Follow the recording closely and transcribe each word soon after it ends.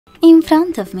In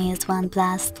front of me is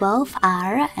OnePlus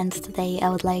 12R, and today I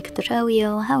would like to show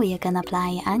you how you can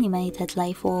apply animated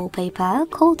live wallpaper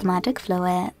called Magic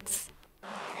Fluids.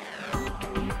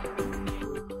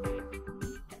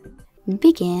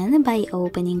 Begin by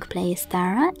opening Play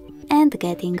Store and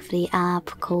getting free app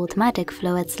called Magic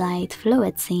Fluids Light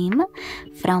Fluid Sim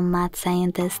from Mad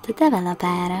Scientist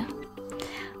developer.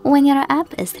 When your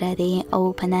app is ready,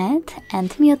 open it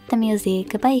and mute the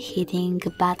music by hitting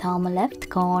bottom left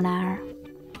corner.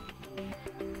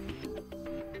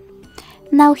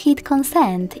 Now hit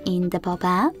consent in the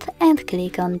pop-up and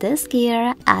click on this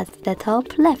gear at the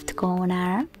top left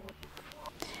corner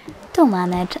to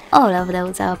manage all of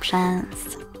those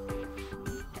options.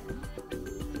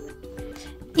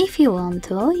 If you want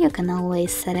to, you can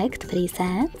always select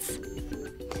presets,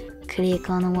 click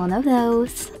on one of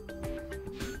those,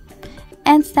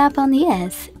 and tap on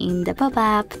Yes in the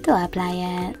pop-up to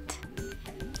apply it.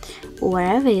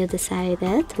 Wherever you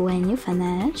decided when you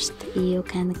finished, you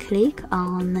can click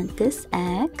on this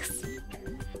X,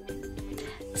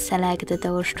 select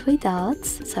those three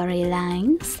dots,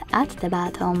 lines at the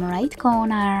bottom right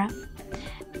corner,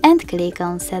 and click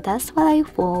on Set as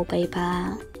Live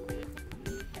Wallpaper.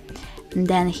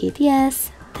 Then hit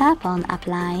Yes, tap on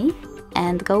Apply,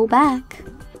 and go back.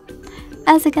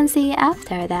 As you can see,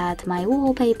 after that my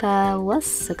wallpaper was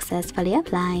successfully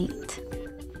applied.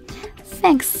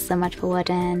 Thanks so much for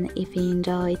watching. If you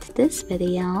enjoyed this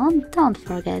video, don't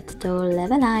forget to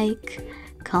leave a like,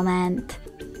 comment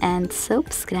and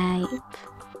subscribe.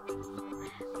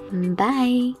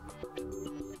 Bye!